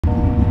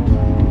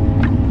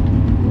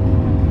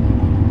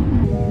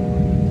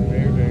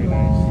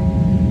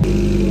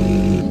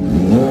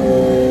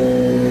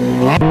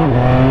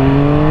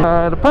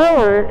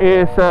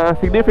is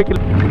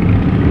significantly.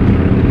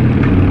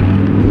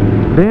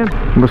 Then,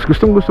 mas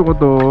gusto ko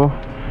to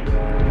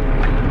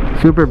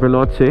Super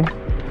Veloce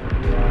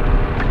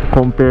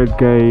compared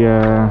kay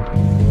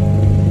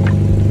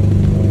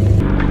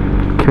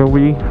can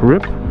we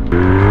rip?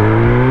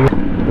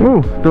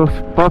 Ooh, those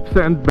pops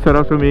and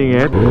sarap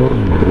sumingit.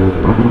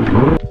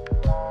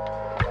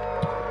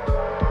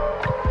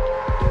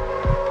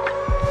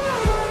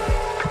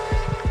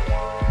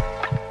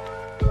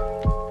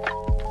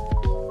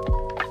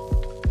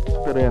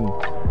 Ito rin,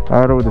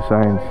 Arrow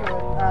Designs.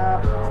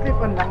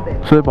 Slip-on lang din.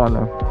 Slip-on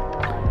lang.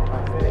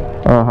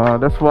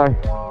 That's why.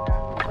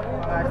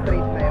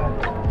 Straight na yun.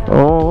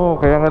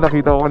 Oo, kaya nga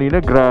nakita ko kanina,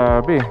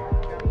 grabe.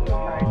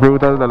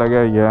 Brutal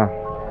talaga, yeah.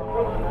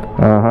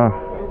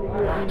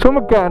 So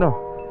magkano?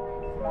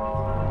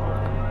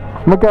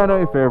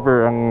 Magkano if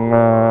ever ang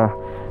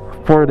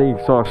 4-day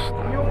exhaust?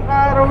 Yung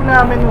araw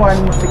namin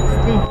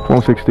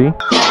 160. 160?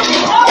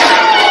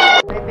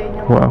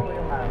 Wow.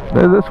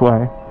 That's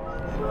why.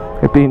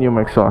 Titanium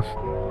exhaust.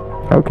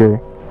 Okay.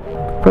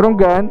 Pero ang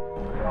gaan?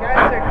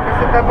 Gaan sir,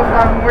 kasi tapos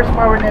ang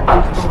horsepower nito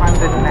is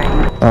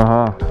 209.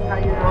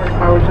 Higher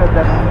horsepower siya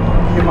than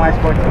yung mga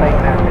sports bike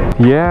natin.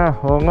 Yeah,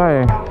 oo nga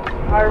eh.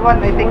 R1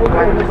 I think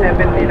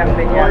 170 lang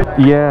din yan.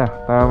 Yeah,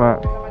 tama.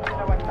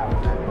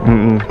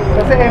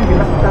 Kasi MV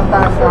mas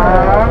tataas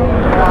ang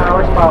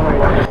horsepower.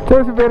 So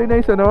it's very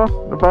nice ano,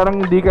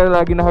 parang hindi ka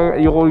lagi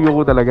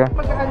nakayuko-yuko talaga.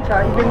 Magaan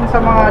siya, even sa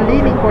mga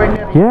leaning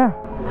corner. Yeah.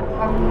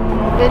 Ang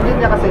engine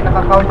niya kasi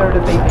naka-counter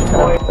rotating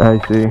siya. I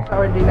see. Sa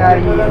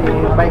ordinary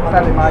bike sa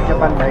mga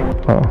Japan bike,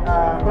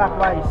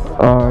 clockwise.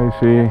 I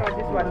see. So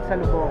this one sa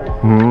lubong.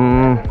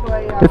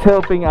 It's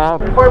helping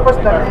out. The purpose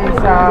that is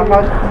sa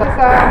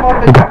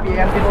MotoGP,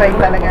 ang design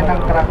talaga ng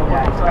track niya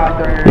is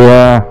counter.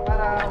 Yeah.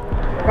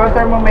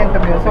 Counter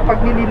momentum yun. So pag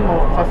nilin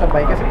mo,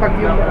 sasabay. Kasi pag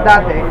yung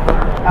dati,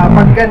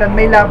 pag ganun,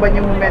 may laban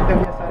yung momentum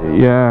niya sa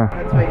yeah.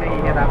 That's why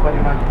nahihirapan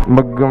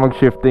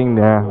mag-shifting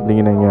niya,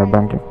 linginan niya,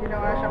 banking.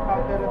 Ginawa siyang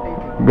counter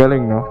rotating.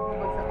 Galing, no?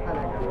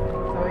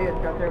 So yun,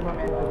 counter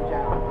momentum siya.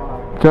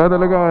 Tsaka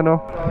talagang ano?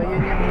 So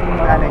yun yung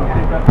ano niya.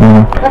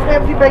 Tapos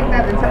every bike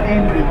natin sa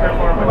MV,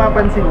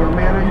 mapapansin nyo,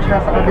 meron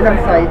siya sa kabilang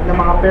side ng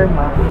mga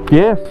perma.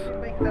 Yes.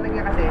 Yung bike talaga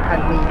kasi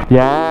handmade.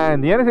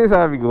 Yan ang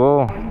sinasabi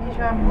ko. Hindi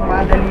siya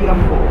madali lang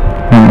po.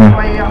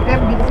 May ang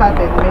MV sa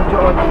atin, medyo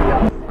OD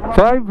lang. So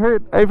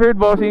I've heard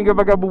bossing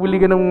kapag bubili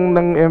ka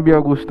ng MV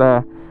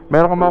Agusta,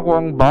 meron ka makuha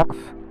ang box.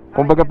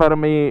 Kumbaga para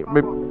may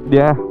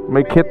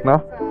kit, no?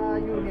 Sa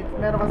units,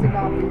 meron kasi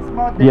mga base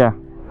model Yeah.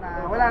 na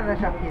wala na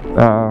siyang kit.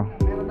 Oo.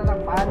 Meron na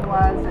lang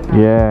manuals.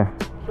 Yeah.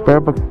 Pero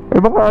pag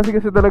ibang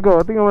kasi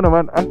talaga, tingnan mo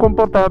naman, ang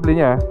komportable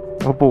niya,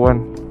 ang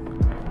upuan.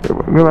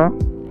 Diba?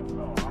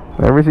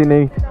 Never seen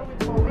a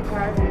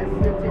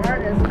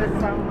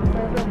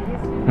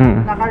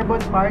na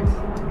carbon parts,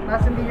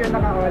 tapos hindi yun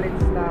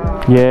naka-olids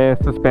na yes,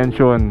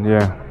 suspension,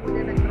 yeah.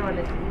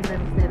 electronics,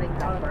 even steering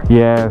camper.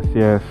 Yes.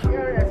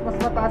 CRS, mas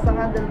mataas ang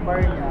handlebar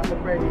niya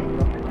compared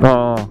dito.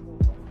 Oo,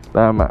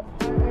 tama.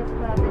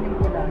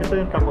 Ito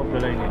yung top of the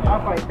line niya.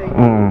 Okay, thank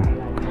you.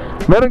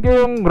 Meron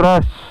kayong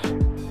Rush.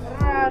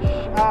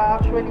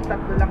 Actually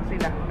tatlo lang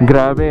sila.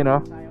 Grabe, no?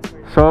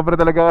 Sobra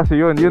talaga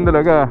kasi yun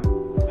talaga.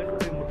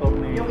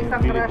 Yung isang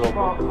Rush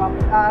po,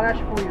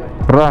 Rush po yun.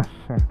 Rush.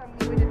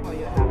 Isang unit po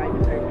yun,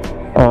 naka-service.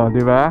 Oh,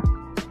 di ba?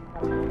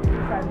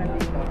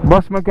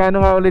 Boss,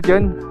 magkano nga ulit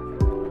yun?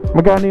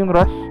 Magkano yung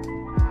Rush?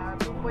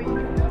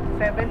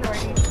 2.7 or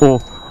 8. Oh.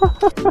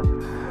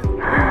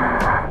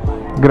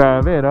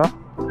 Grabe, no?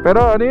 Pero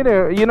ano yun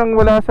eh, yun ang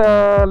wala sa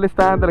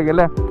listahan talaga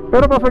la.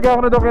 Pero boss,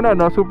 magkano na daw kayo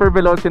no? Super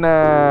Veloce na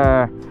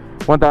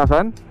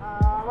 1,000?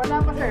 Wala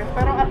pa sir,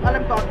 pero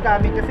alam ko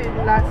upcoming kasi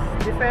last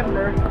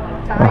December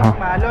sa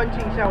ISMA,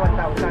 launching siya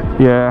 1,000.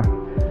 Yeah.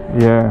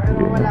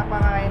 Pero wala pa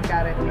nga ngayon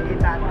currently,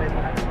 800.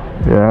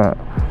 Yeah.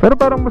 Pero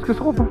parang mas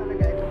gusto ko pa.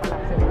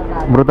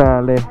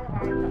 Brutale.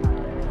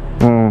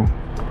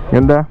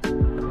 Ganda.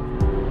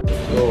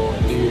 So,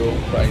 ito yung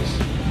price.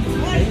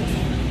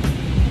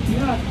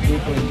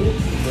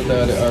 2.2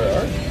 Brutale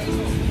RR.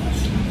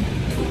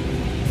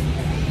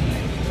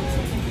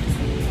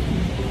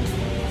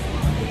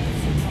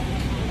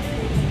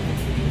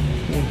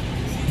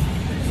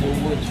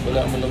 Forwards,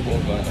 wala mo na po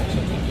ang bata sa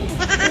dito.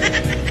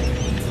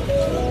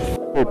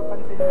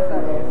 Pansin mo sa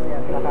S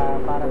yan,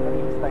 parang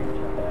naging style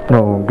siya.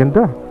 Oo,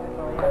 ganda.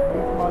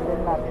 Base model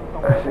natin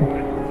itong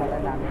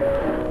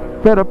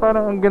pero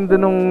parang ang ganda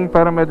nung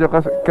parang medyo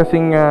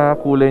kasing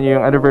kulay niyo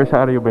yung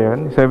anniversary ba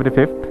yun?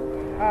 75th?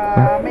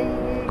 May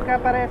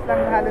kapares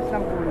lang halos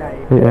ng kulay.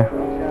 Yeah.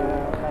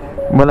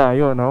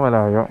 Malayo, no?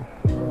 Malayo.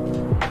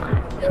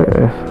 So,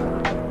 yes.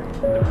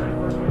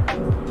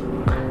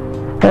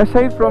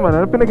 Aside from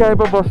ano pinagaya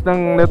pa boss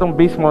ng netong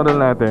base model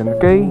natin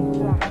kay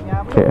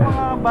yes.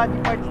 Mga body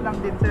parts lang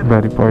din sir.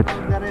 Body parts.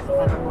 The rest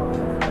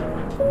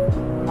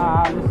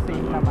halos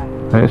same naman.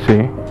 I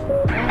see.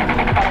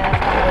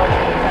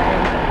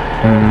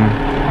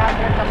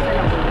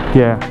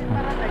 Yeah.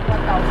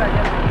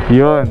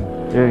 Yun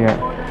nga.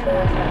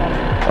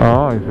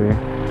 Oh, I see.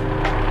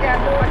 Kaya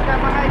pagka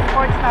mga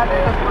sports natin,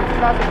 ito sports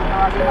class, ito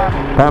tawagin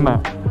natin. Tama.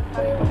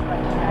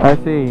 I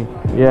see.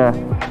 Yeah.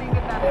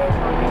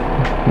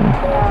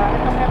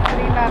 Itong F3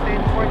 natin,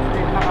 sports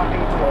din,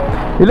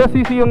 naka-cable. Ilang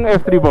cc yung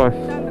F3 boss?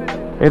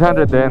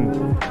 800 din.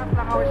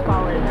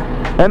 Naka-horsepower na.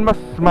 And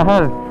mas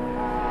mahal.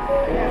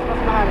 Yes,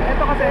 mas mahal.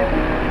 Ito kasi,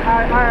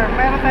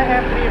 meron tayong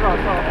F3 Ro,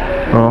 so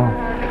Oh.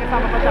 may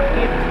kasama pa siyang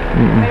kit.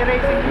 May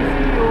racing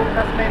ECU,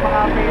 tapos may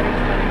mga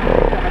fairings na rin.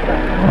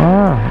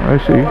 Ah,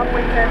 I see.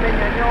 1.7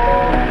 yan.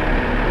 Yung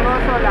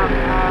grosso lang,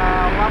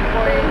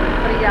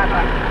 1.3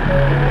 yata.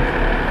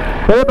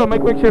 Pero ito, may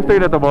quick shifter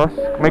na to boss?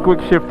 May quick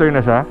shifter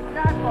na siya?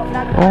 Lahat po,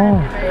 lahat Oh.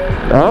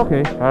 may Ah,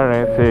 okay.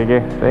 Alright, sige.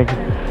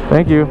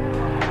 Thank you.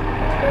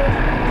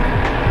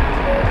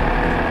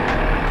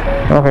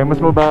 Okay, mas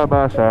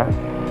mababa siya.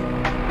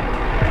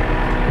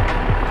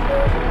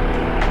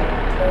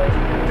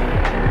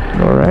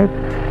 Alright.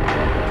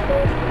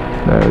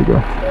 There we go.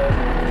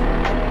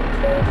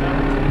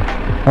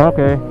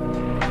 Okay.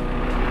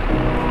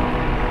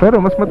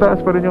 Pero mas mataas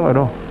pa rin yung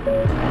ano.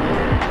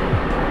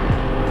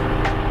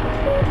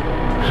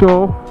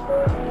 So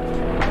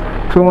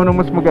ano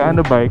mas magaan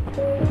na bike.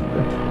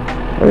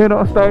 Ayun,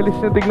 ang stylish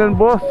na tignan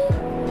boss.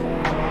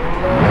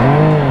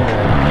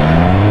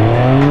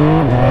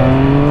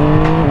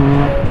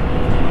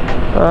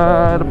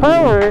 The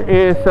power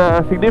is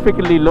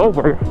significantly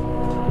lower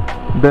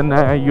than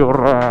your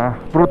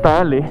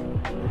Brutale.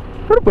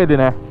 Pero pwede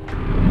na.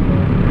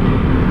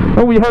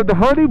 Oh, we have the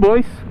Hardy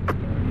boys.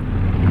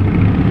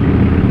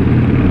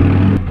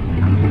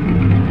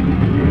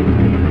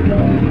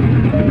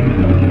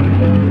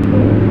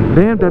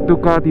 Damn, that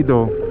Ducati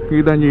though.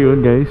 Kita nyo yun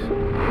guys.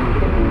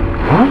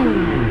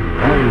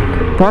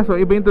 Kaso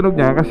iba yung tunog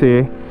niya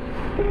kasi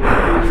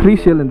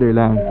 3-cylinder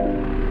lang.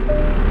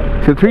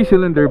 It's a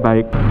 3-cylinder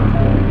bike.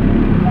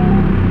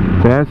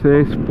 That's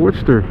a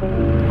Sportster.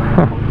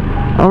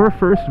 Our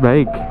first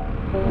bike.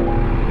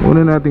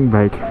 Una nating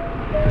bike.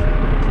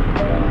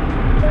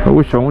 I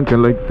wish someone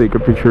can like take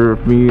a picture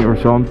of me or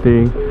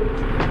something.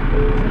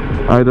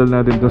 Idol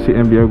natin to si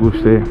MV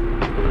Agusta.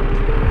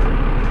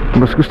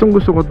 Mas gusto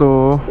ko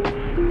to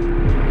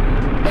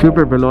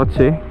super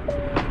veloce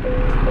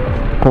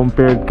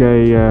compared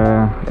kay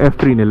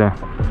F3 nila.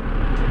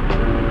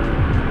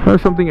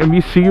 Something, a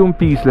museum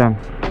piece lang.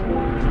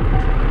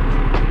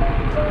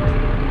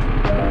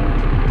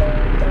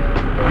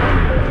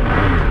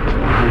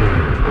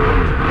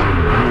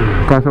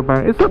 Kaso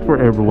parang it's not for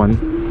everyone.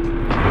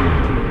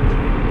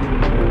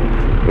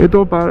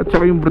 Ito para,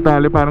 tsaka yung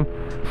Brutale parang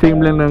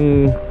same lang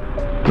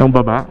ng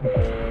baba.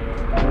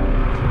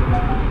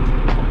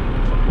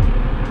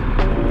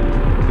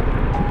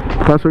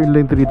 Kaso in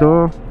line 3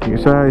 to, yung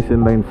isa is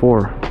in line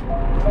 4.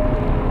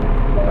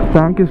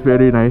 Tank is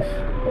very nice.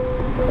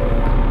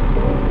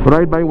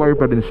 Ride by wire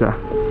pa din siya.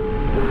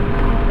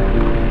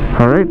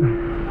 Alright.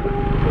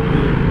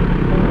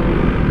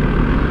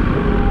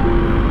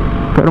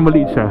 Pero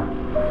maliit siya.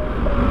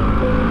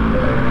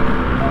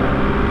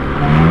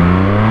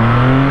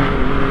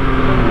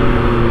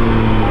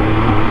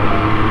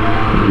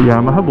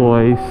 Yamaha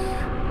boys.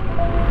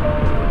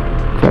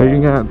 Kaya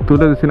yun nga,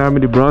 tulad na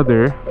sinabi ni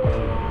brother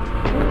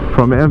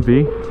from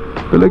MV,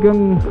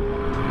 talagang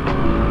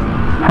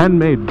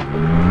handmade.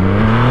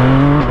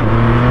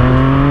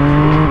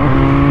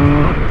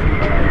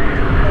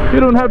 You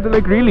don't have to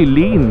like really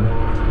lean.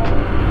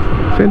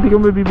 So hindi ka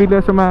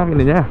mabibigla sa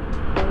makina niya.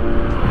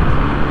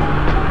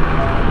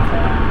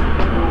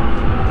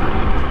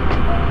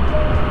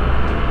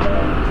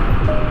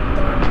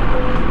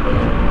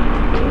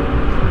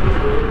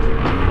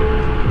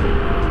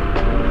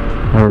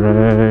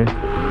 Alright.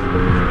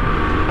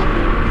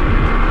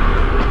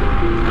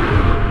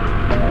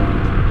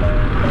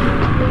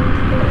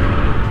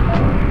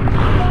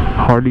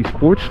 Harley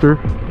Sportster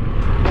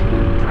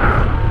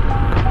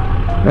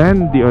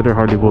and the other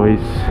Harley boys.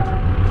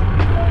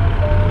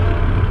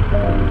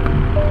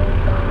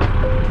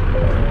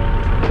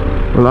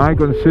 Well, I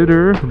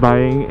consider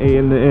buying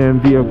an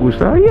MV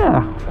Agusta.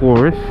 Yeah, of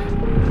course.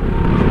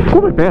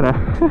 Kung may pera.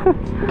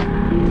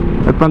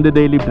 At pang the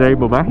daily drive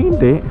mo ba?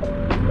 Hindi.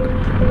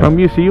 Ang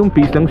museum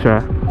piece lang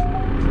siya.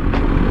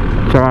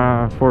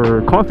 Tsaka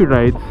for coffee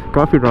rides,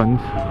 coffee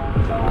runs,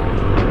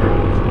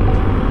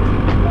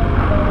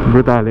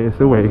 Brutale is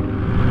the way.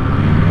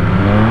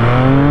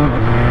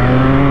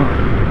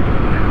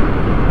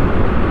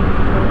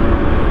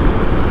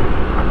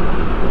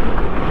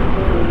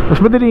 Mas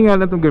madali nga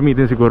lang itong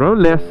gamitin siguro.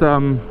 Less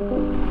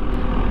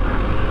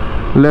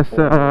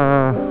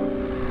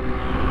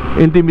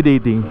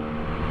intimidating.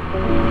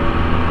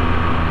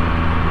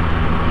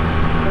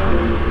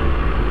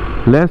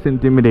 Less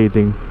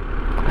intimidating.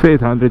 Kasi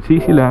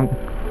 800cc lang.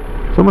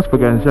 So mas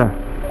pagaan siya.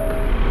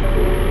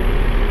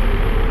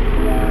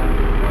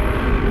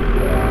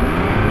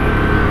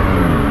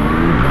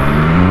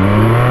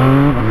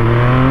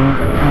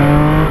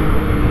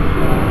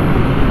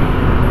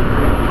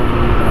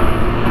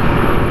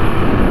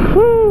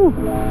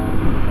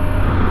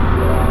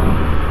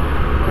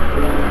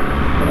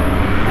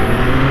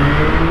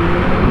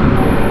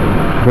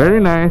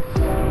 Very nice.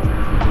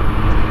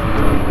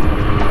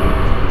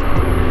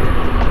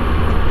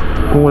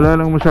 wala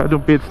lang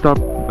masyadong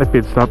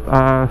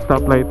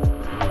stoplight.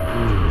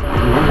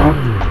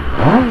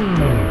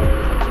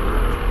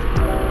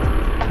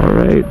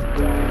 Alright.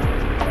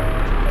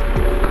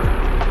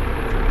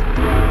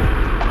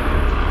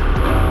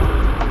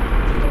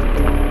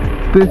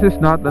 This is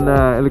not an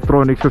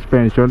electronic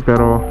suspension,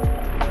 pero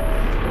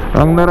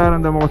ang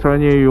nararamdaman ko sa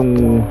kanya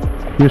yung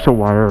sa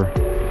wire.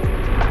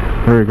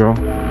 There we go.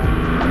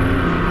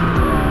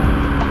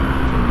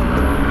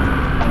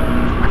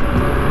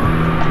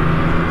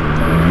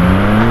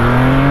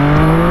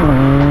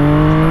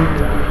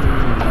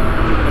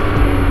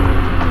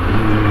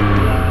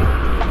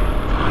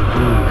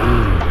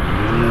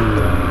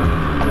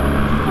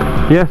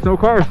 Yes, no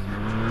cars.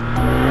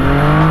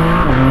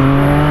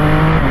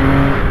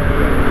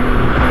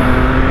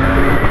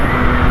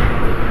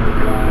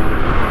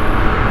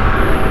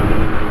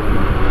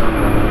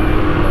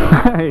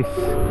 Nice.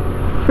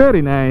 Very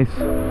nice.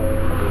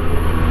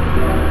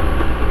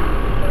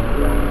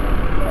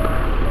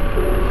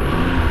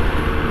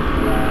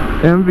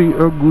 MV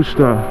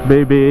Agusta,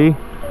 baby.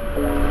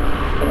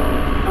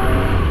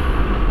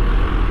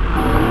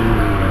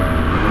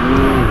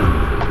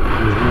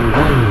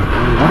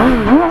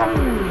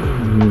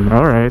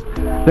 Alright.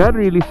 That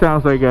really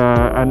sounds like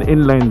an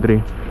inline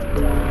drift.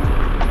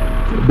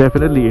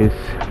 Definitely is.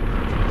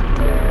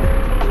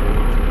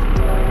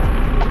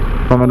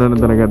 Pangano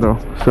na talaga to.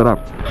 Sarap.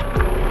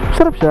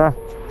 Sarap siya.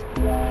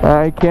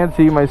 I can't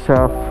see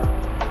myself.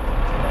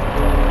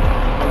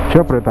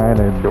 Siyempre tayo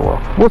na yung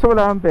duwa. Busa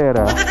wala kang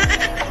pera.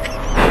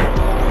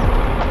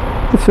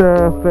 It's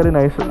very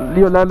nice.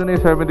 Lalo na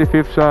yung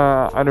 75th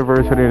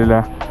anniversary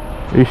nila.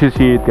 You should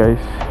see it, guys.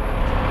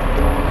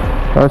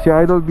 Si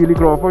Idol Billy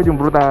Crawford, yung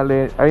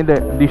Brutale. Ay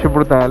hindi siya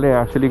Brutale.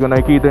 Actually kung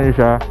nakikita nyo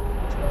siya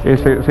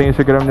sa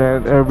Instagram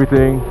niya and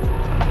everything,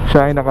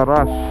 siya ay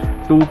naka-rush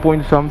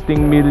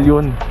 2.something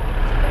million.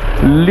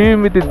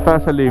 Limited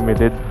pa sa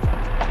limited.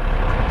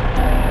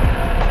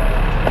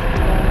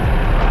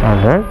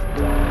 Alright.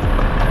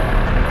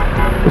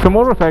 It's a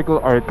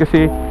motorcycle art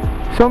kasi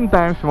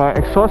sometimes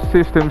mga exhaust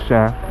systems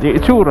niya, yung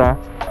itsura,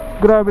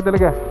 grabe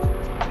talaga.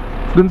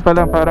 Dun pa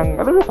lang parang,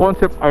 alam mo,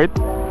 concept art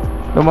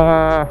ng mga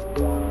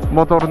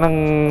motor ng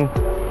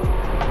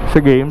sa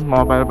game,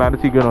 mga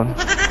fantasy gano'n.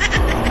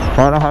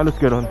 Parang halos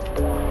gano'n.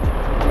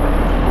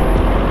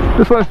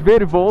 This one is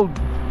very bold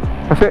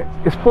kasi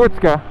sports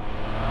ka,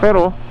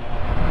 pero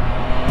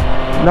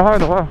naka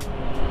ano ka?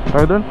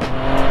 Ano dun?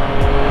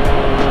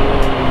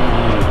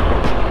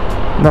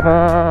 Naka,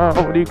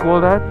 what do you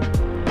call that?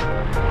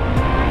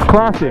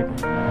 Classic.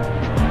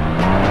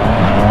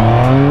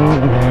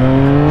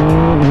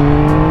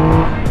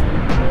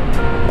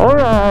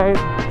 Alright.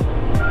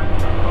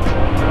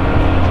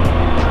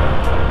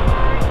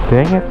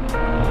 Dang it.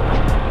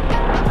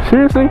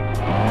 Seriously?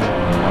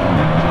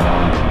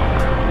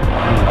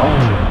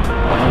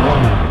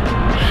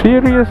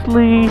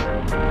 Seriously?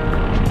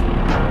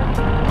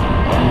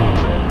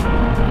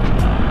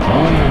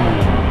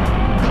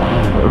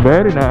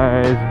 Very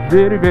nice.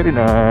 Very, very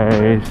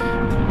nice.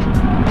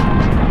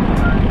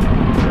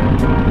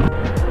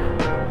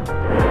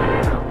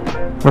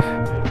 Mas,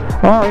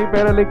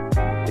 pero like,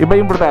 iba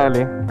yung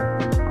Brutale.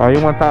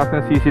 Yung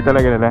 1000cc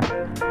talaga nila.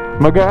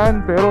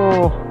 Magaan,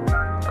 pero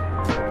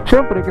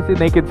syempre kasi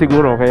naked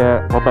siguro,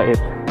 kaya mabait.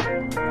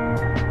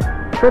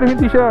 Pero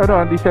hindi siya,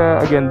 hindi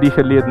siya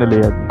liad na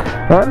liad.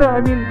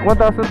 I mean,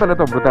 1000 pala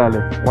to,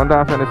 Brutale.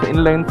 1000 is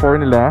inline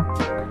 4 nila.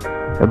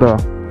 Ito,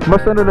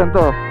 mas lang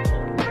to.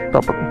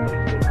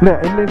 Hindi,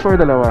 inline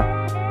 4 dalawa.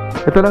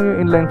 Ito lang yung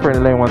inline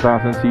 4 nila, yung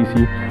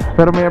 1000cc.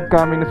 Pero may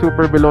upcoming na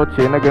super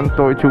veloce na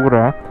ganito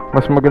itsura.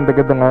 Mas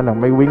maganda-ganda nga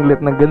lang. May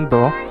winglet na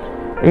ganito.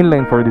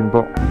 Inline 4 din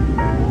po.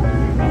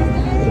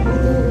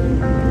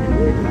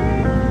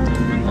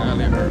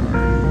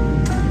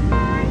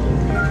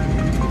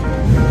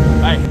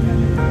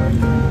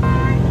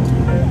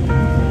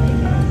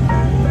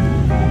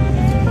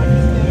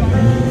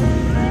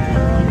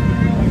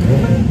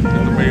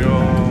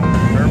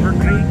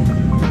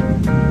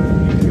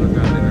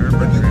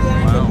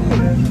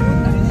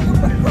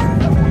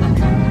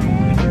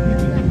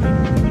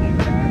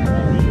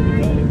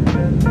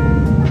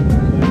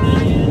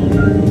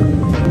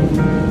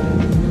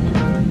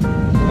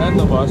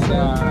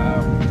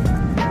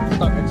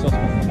 Stock exhaust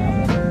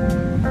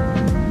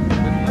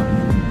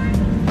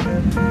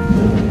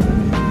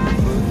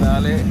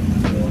Brutale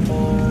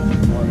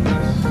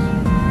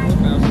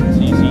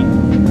 1000cc.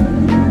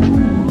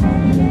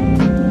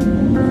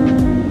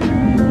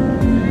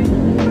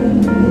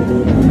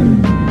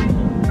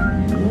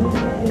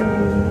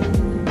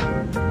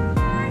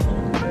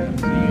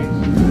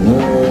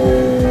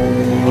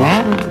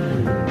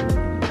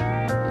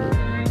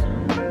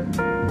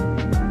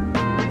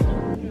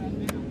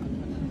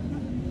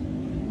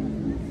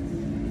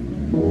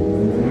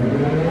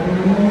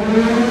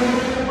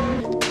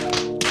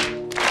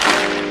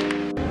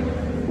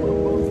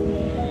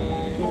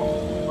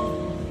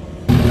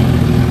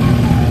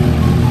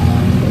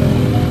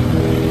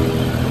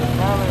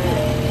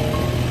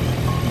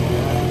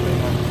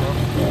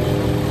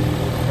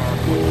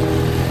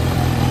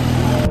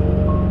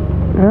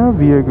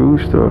 AMV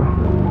Agusta.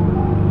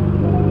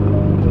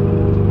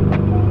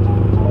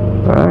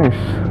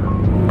 Nice.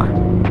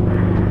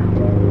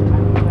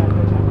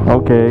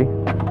 Okay.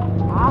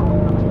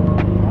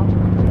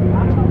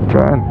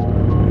 Gan.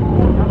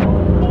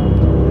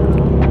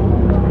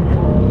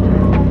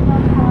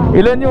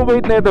 Ilan yung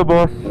weight nito,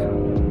 boss?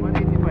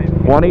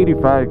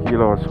 185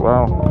 kilos.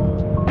 Wow.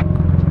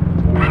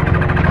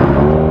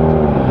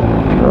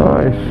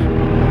 Nice.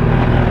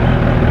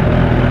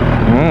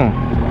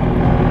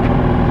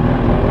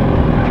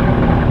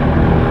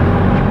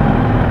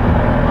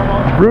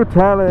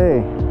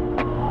 Brutale.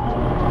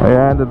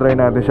 Ayan, try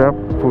natin siya.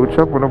 Food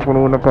shop,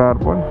 punong-puno ng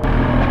carbon.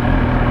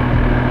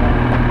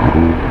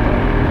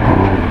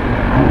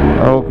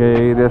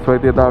 Okay, that's why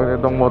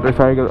tinatawag itong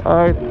motorcycle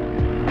art.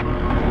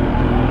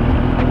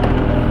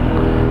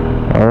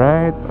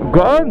 Alright,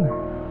 gone!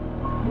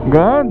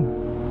 Gone!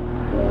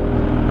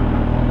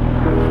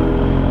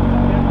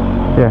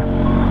 Yeah.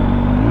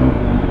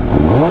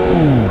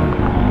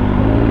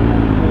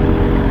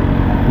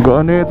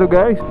 Gone na ito,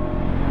 guys.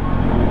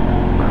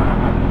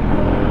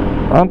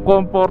 Ang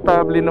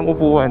komportable ng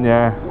upuan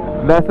niya.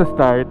 That's a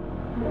start.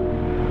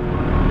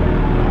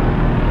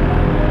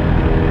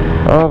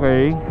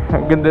 Okay,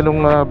 ang ganda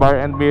ng bar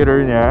and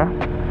mirror niya.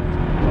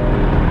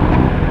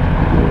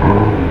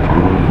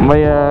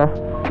 May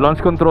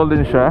launch control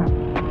din siya.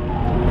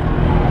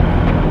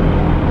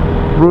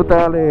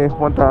 Brutale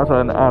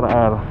 1000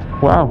 RR.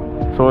 Wow,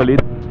 solid.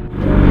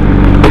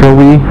 Shall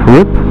we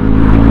rip?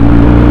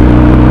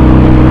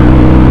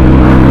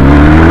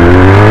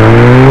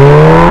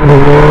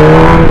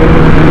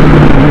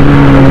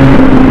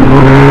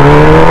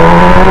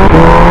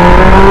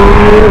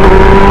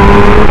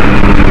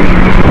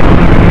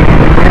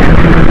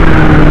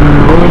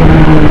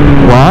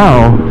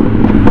 Wow.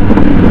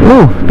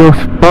 Oh,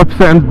 those pops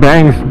and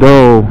bangs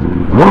though.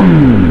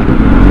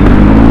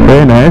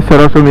 Very nice.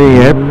 Sarap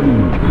sumingit.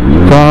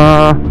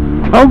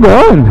 Oh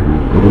god.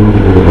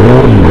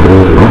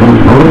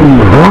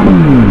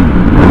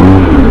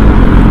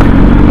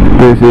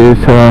 This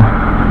is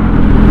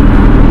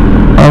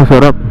ang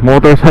sarap.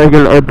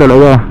 Motorcycle art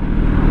talaga.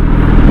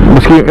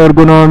 Maski yung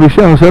ergonomics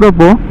siya, ang sarap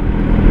oh.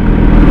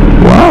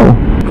 Wow.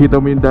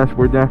 Kita mo yung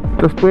dashboard niya.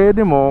 Tapos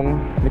pwede mong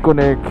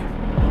i-connect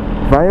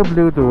via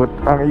Bluetooth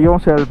ang iyong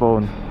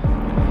cellphone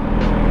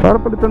para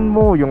palitan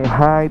mo yung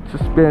height,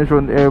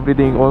 suspension,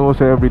 everything,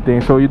 almost everything.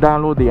 So you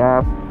download the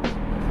app,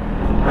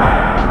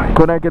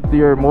 connect it to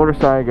your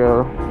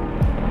motorcycle.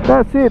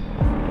 That's it.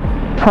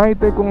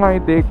 High-tech kung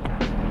high-tech.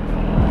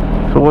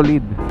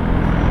 Solid.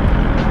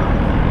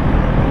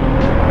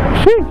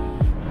 Sheesh.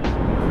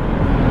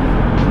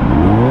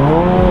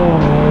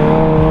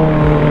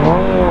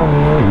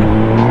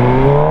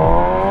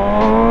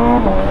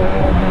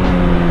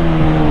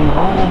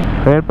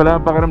 Ayan pala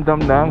ang pakiramdam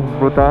ng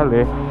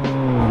Brutale.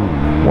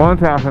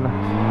 1,000.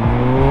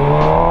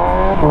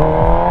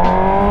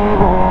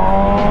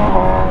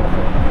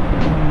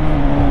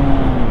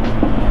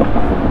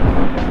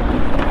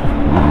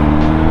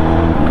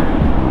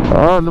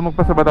 Oh,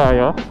 lumagpas na ba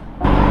tayo?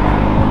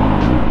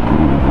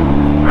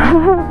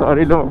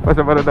 Sorry, lumagpas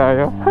na ba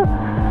tayo?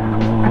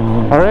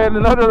 Alright,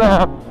 another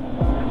lap.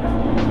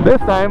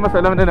 This time, mas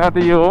alam na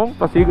natin yung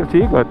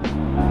pasikot-sikot.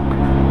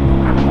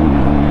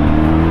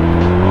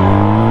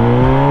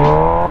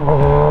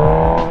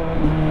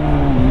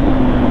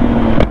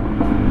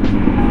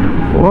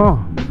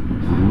 Wow,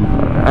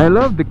 I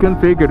love the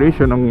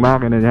configuration ng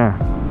makina niya.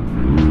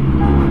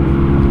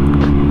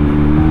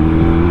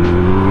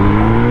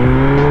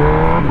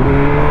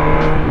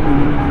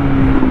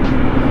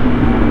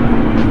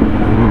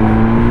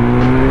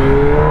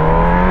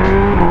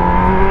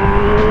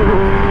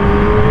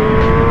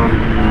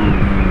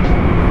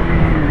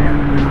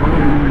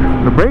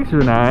 The brakes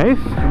are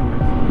nice.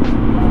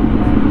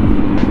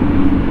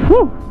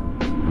 Woo!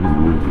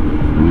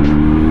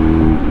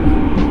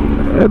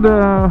 And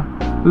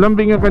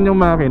lambing ang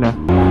kanyang makina.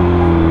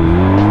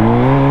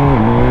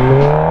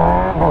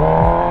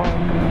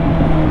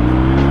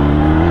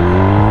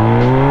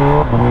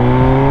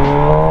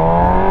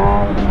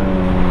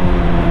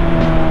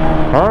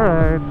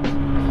 Alright.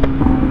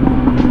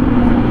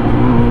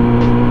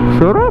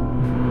 Sarap.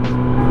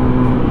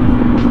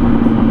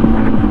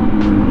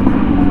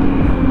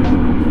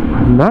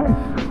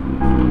 Nice.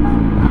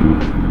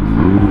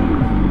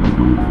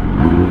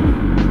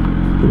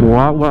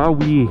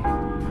 Wow-wowie.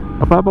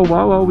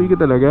 Papawawawi ka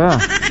talaga.